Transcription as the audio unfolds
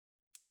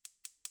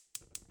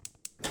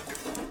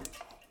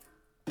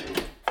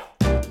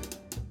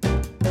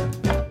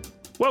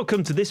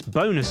Welcome to this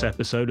bonus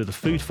episode of the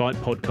Food Fight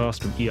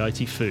podcast from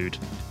EIT Food.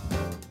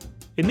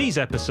 In these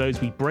episodes,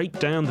 we break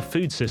down the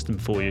food system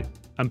for you,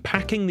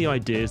 unpacking the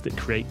ideas that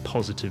create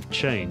positive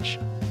change.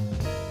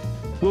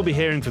 We'll be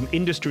hearing from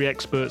industry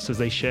experts as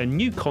they share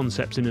new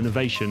concepts and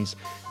innovations,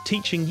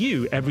 teaching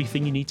you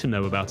everything you need to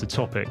know about a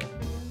topic.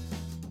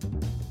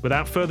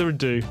 Without further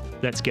ado,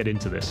 let's get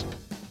into this.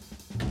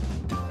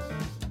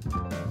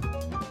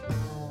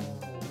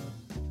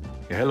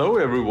 Hello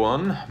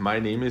everyone, my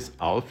name is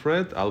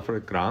Alfred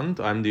Grand.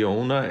 I'm the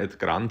owner at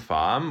Grand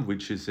Farm,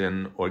 which is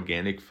an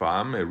organic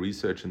farm, a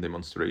research and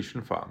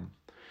demonstration farm.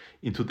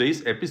 In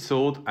today's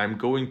episode, I'm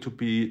going to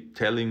be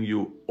telling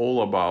you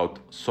all about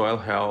soil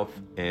health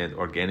and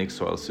organic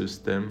soil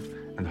system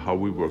and how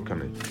we work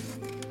on it.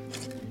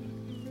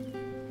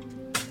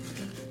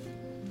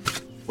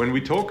 When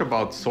we talk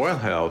about soil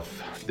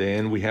health,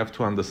 then we have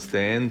to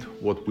understand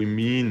what we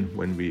mean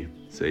when we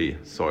say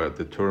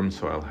the term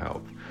soil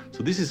health.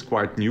 So this is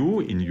quite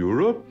new in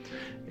Europe,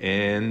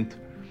 and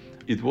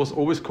it was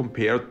always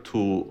compared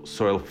to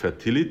soil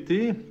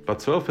fertility,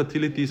 but soil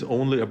fertility is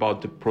only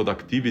about the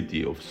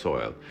productivity of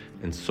soil.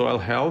 And soil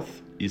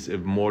health is a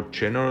more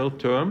general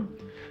term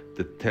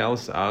that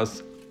tells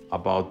us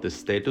about the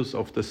status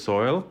of the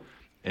soil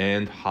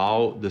and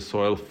how the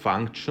soil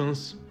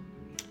functions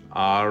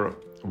are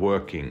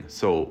working.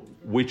 So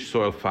which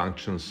soil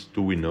functions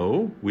do we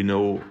know? We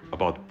know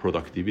about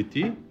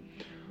productivity.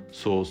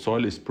 So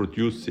soil is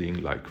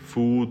producing like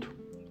food,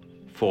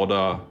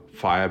 fodder,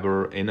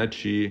 fiber,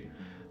 energy.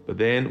 But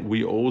then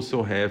we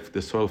also have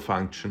the soil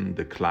function,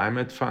 the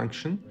climate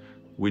function,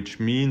 which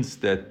means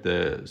that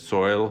the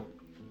soil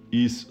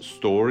is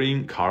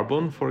storing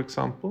carbon, for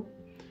example.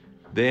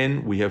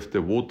 Then we have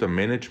the water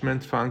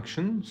management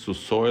function. So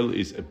soil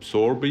is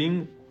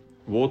absorbing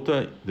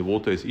water, the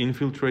water is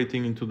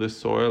infiltrating into the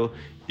soil,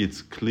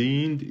 it's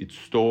cleaned, it's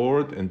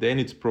stored, and then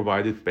it's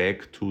provided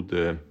back to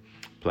the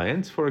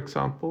plants, for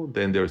example.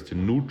 Then there's the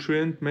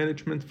nutrient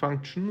management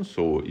function.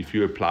 So if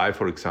you apply,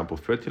 for example,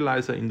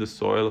 fertilizer in the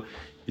soil,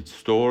 it's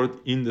stored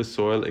in the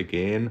soil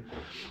again,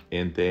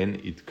 and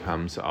then it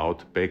comes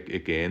out back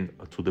again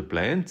to the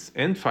plants.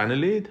 And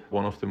finally,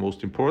 one of the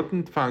most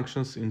important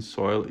functions in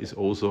soil is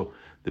also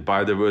the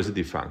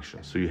biodiversity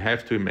function. So you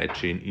have to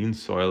imagine in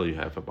soil you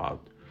have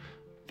about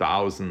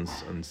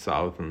thousands and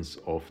thousands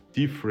of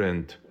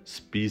different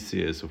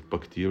species of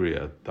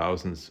bacteria,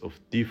 thousands of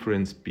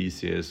different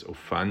species of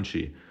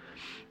fungi.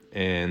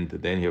 And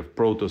then you have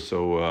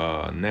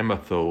protozoa,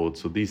 nematodes.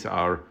 So these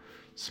are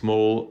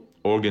small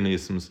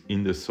organisms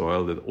in the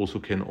soil that also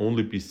can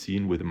only be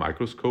seen with a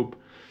microscope.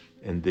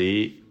 And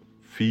they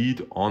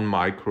feed on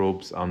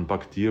microbes, on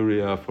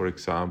bacteria, for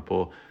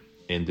example.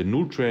 And the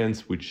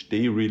nutrients which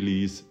they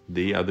release,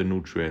 they are the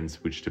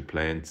nutrients which the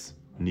plants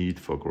need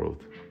for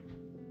growth.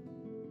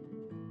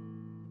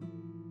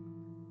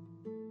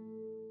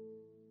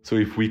 So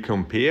if we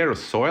compare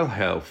soil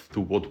health to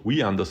what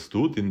we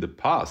understood in the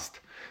past,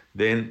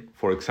 then,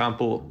 for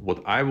example,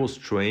 what I was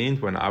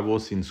trained when I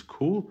was in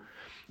school,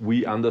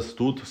 we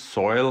understood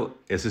soil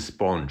as a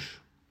sponge,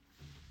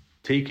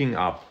 taking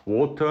up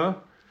water,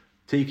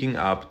 taking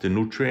up the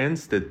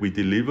nutrients that we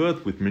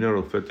delivered with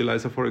mineral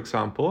fertilizer, for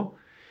example,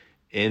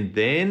 and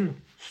then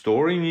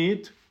storing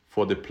it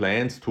for the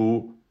plants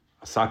to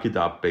suck it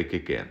up back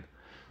again.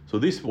 So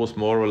this was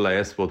more or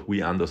less what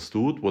we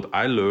understood, what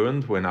I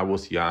learned when I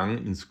was young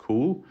in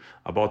school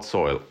about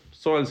soil.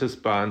 Soil is a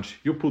sponge,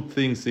 you put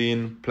things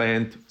in,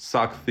 plant,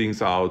 suck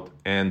things out,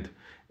 and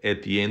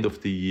at the end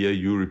of the year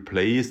you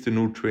replace the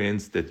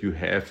nutrients that you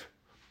have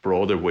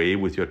brought away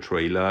with your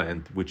trailer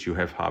and which you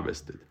have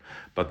harvested.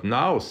 But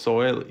now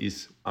soil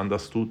is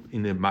understood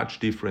in a much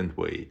different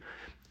way.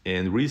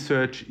 And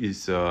research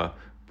is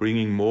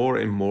bringing more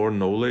and more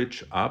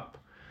knowledge up.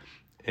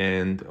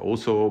 And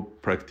also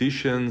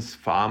practitioners,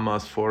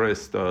 farmers,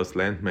 foresters,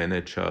 land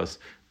managers,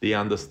 they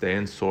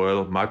understand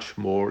soil much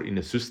more in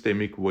a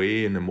systemic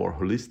way, in a more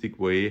holistic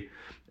way.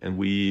 And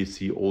we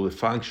see all the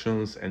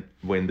functions. And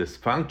when these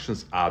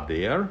functions are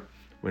there,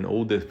 when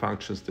all the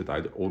functions that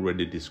I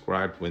already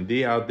described, when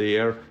they are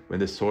there,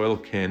 when the soil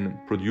can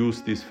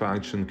produce this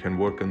function, can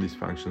work on these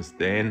functions,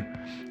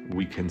 then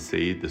we can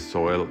say the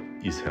soil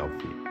is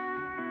healthy.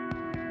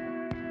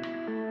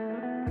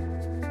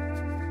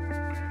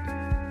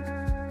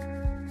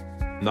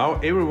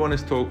 Now everyone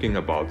is talking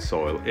about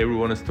soil,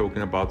 everyone is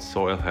talking about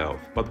soil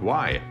health. But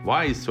why?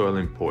 Why is soil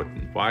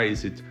important? Why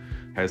is it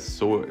has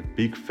so a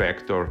big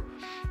factor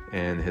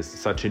and has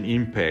such an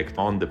impact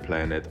on the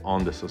planet,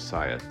 on the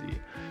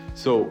society?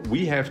 So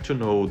we have to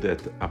know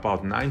that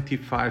about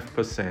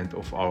 95%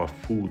 of our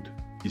food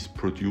is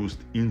produced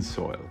in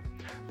soil.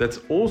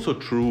 That's also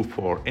true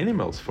for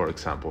animals, for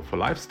example, for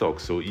livestock.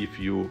 So if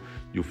you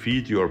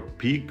feed your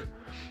pig,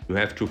 you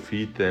have to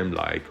feed them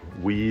like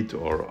wheat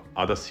or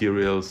other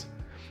cereals,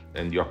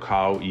 and your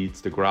cow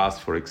eats the grass,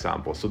 for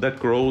example. So that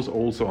grows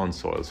also on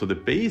soil. So the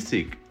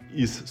basic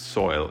is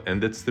soil,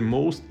 and that's the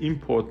most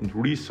important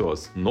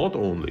resource, not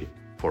only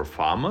for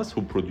farmers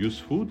who produce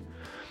food,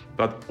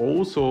 but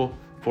also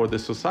for the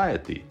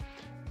society.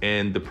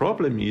 And the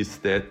problem is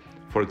that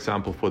For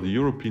example, for the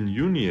European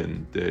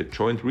Union, the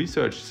Joint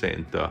Research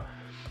Center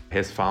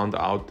has found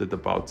out that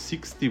about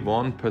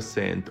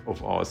 61%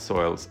 of our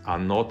soils are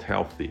not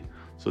healthy.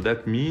 So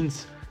that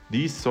means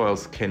these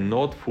soils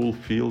cannot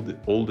fulfill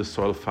all the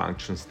soil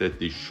functions that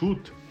they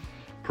should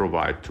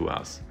provide to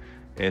us.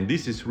 And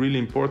this is really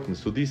important.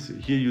 So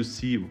here you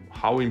see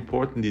how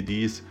important it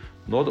is,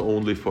 not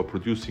only for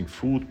producing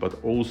food,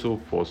 but also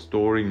for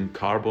storing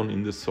carbon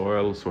in the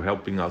soil, so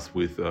helping us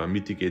with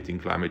mitigating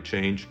climate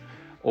change,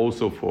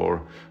 also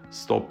for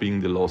stopping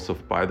the loss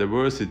of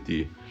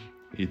biodiversity.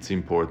 It's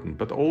important.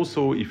 But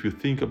also, if you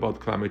think about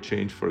climate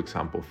change, for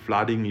example,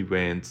 flooding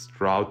events,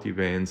 drought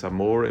events are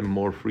more and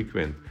more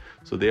frequent.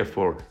 So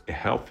therefore, a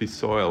healthy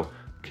soil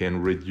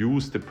can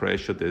reduce the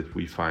pressure that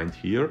we find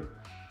here.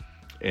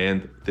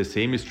 And the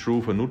same is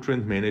true for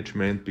nutrient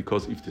management,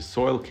 because if the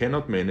soil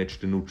cannot manage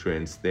the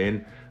nutrients,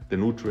 then the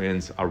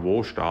nutrients are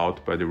washed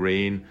out by the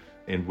rain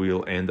and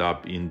will end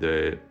up in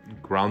the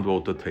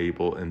groundwater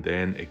table. And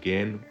then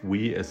again,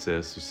 we as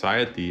a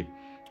society,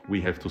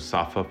 we have to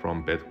suffer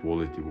from bad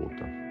quality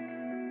water.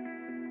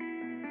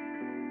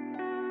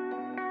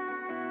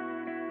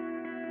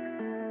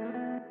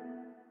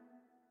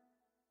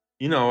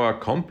 In our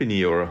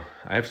company, or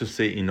I have to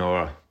say in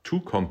our two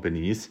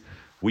companies,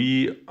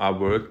 we are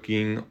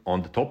working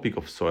on the topic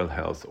of soil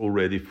health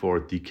already for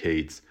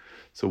decades.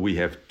 So we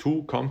have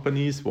two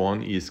companies.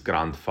 One is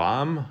Grand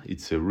Farm.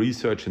 It's a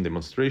research and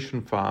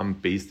demonstration farm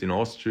based in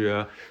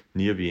Austria,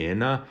 near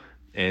Vienna.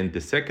 And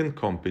the second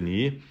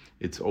company,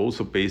 it's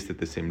also based at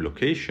the same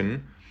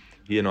location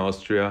here in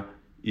Austria.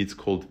 It's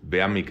called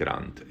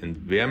Vermigrand. And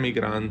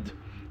Vermigrand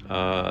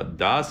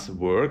does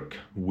work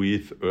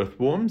with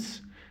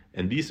earthworms.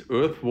 And these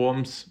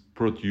earthworms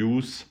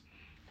produce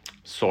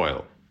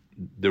soil.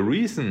 The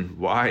reason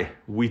why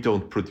we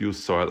don't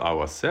produce soil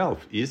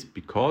ourselves is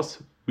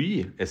because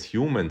we, as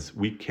humans,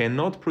 we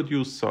cannot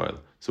produce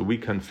soil. So we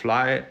can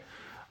fly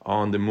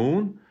on the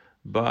moon,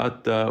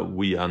 but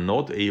we are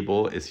not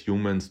able as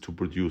humans to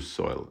produce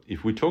soil.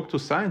 If we talk to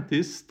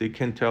scientists, they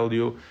can tell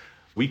you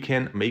we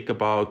can make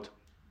about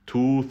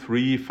 2,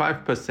 3,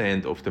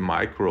 5% of the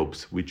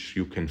microbes which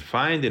you can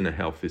find in a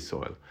healthy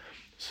soil.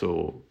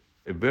 So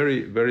a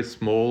very, very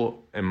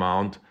small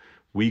amount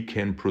we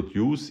can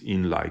produce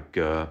in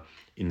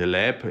a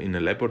lab, in a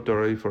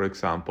laboratory, for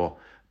example,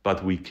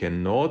 but we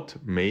cannot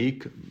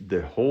make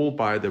the whole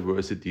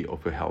biodiversity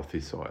of a healthy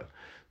soil.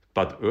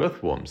 But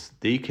earthworms,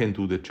 they can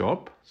do the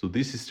job. So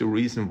this is the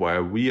reason why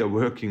we are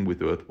working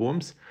with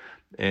earthworms.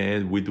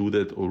 And we do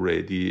that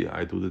already.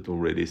 I do that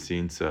already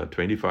since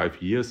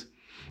 25 years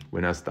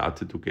when I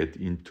started to get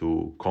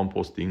into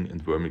composting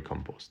and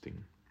vermicomposting.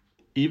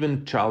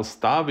 Even Charles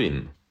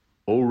Darwin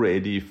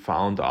already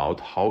found out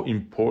how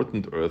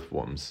important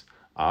earthworms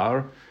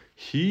are.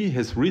 He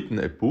has written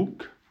a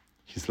book,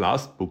 his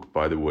last book,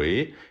 by the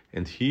way,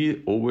 and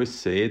he always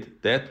said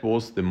that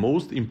was the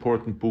most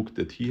important book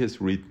that he has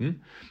written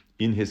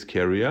in his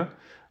career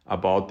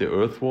about the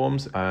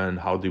earthworms and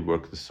how they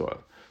work the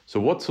soil. So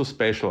what's so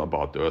special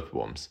about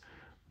earthworms?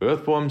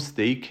 Earthworms,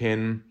 they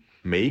can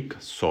make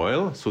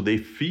soil, so they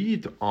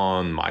feed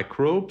on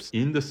microbes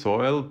in the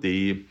soil.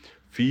 They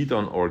feed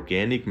on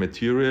organic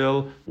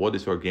material. What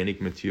is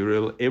organic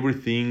material?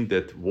 Everything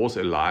that was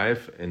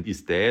alive and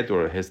is dead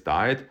or has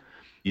died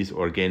is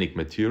organic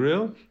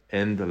material,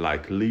 and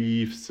like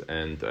leaves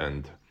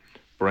and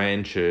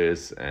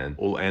branches and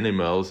all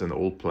animals and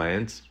all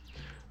plants.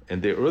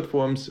 And the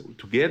earthworms,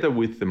 together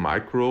with the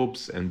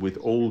microbes and with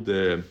all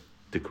the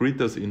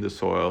critters in the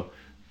soil,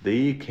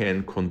 they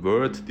can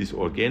convert this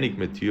organic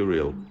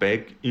material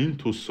back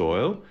into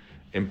soil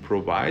and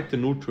provide the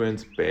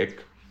nutrients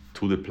back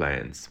to the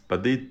plants.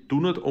 But they do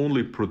not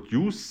only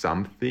produce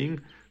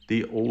something,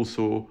 they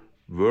also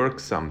work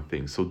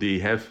something. So they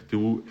have to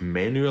do a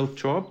manual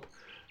job,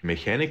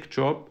 mechanic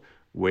job,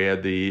 where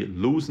they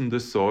loosen the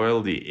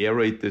soil, they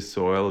aerate the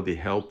soil, they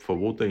help for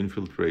water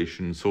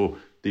infiltration. So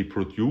they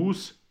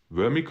produce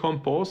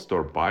vermicompost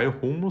or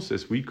biohumus,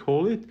 as we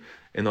call it.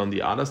 And on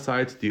the other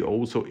side, they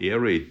also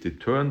aerate, they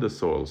turn the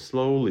soil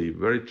slowly,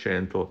 very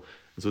gentle.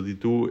 So they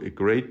do a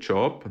great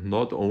job,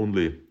 not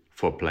only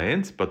for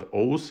plants, but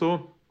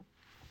also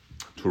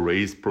to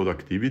raise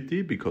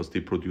productivity because they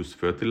produce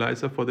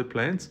fertilizer for the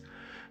plants,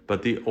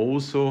 but they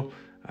also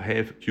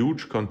have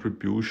huge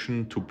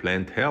contribution to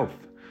plant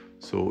health.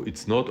 So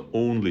it's not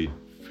only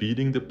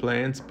feeding the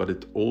plants, but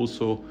it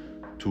also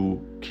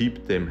to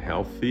keep them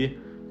healthy,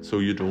 so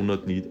you do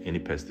not need any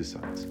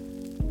pesticides.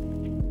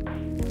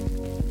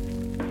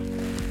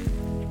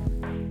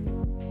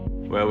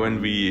 Well,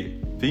 when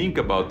we think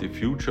about the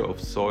future of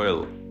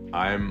soil,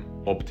 I'm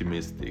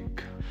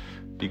optimistic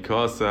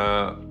because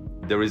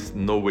there is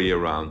no way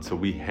around. So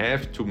we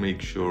have to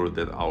make sure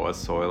that our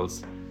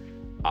soils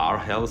are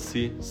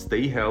healthy,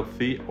 stay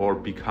healthy, or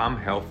become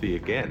healthy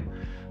again.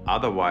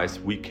 Otherwise,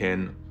 we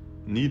can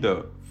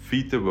neither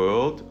feed the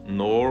world,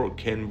 nor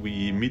can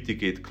we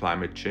mitigate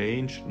climate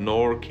change,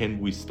 nor can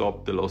we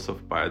stop the loss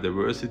of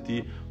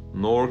biodiversity,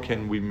 nor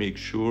can we make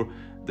sure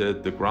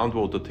that the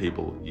groundwater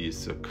table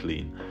is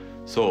clean.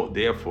 So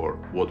therefore,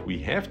 what we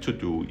have to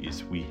do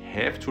is we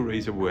have to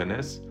raise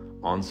awareness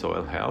on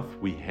soil health.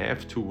 We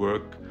have to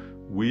work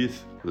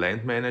with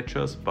land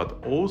managers,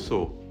 but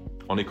also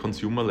on a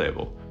consumer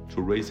level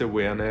to raise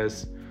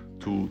awareness,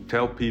 to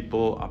tell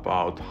people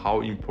about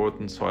how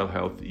important soil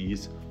health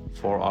is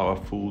for our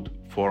food,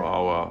 for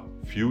our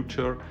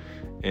future,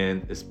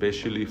 and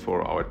especially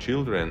for our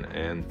children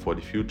and for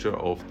the future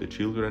of the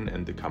children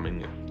and the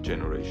coming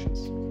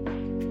generations.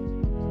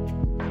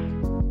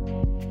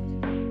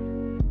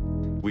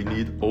 We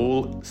need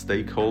all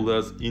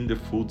stakeholders in the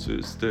food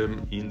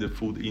system, in the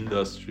food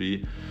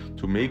industry,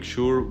 to make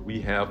sure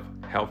we have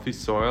healthy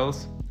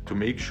soils, to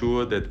make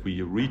sure that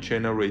we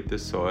regenerate the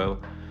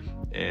soil,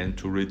 and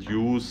to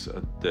reduce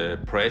the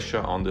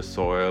pressure on the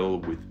soil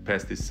with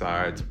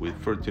pesticides, with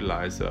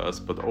fertilizers,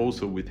 but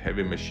also with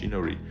heavy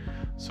machinery.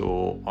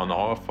 So on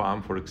our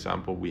farm, for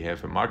example, we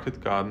have a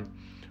market garden.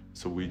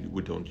 So we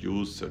don't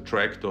use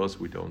tractors,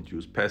 we don't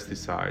use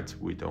pesticides,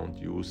 we don't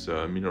use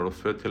mineral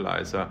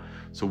fertilizer.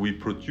 So we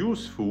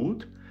produce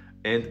food,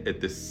 and at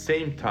the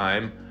same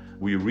time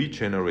we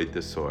regenerate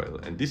the soil.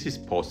 And this is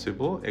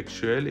possible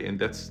actually, and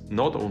that's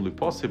not only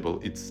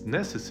possible, it's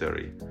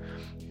necessary.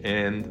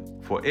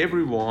 And for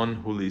everyone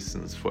who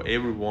listens, for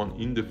everyone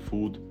in the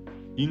food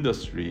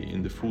industry,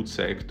 in the food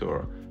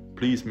sector,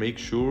 please make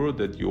sure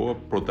that your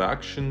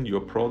production, your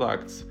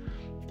products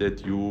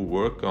that you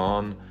work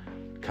on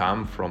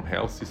come from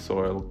healthy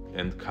soil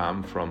and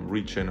come from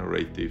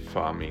regenerative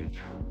farming,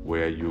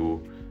 where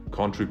you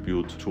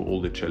contribute to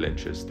all the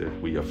challenges that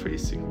we are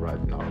facing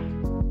right now.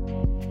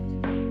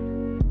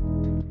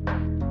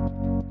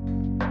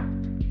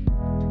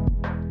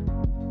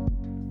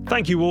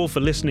 Thank you all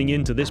for listening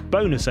in to this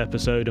bonus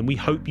episode, and we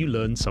hope you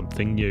learned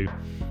something new.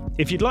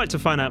 If you'd like to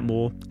find out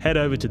more, head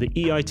over to the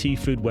EIT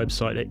Food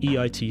website at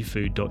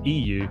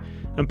eitfood.eu,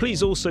 and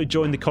please also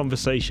join the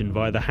conversation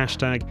via the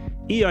hashtag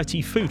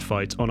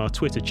EITFoodFight on our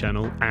Twitter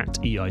channel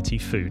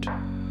 @EITFood.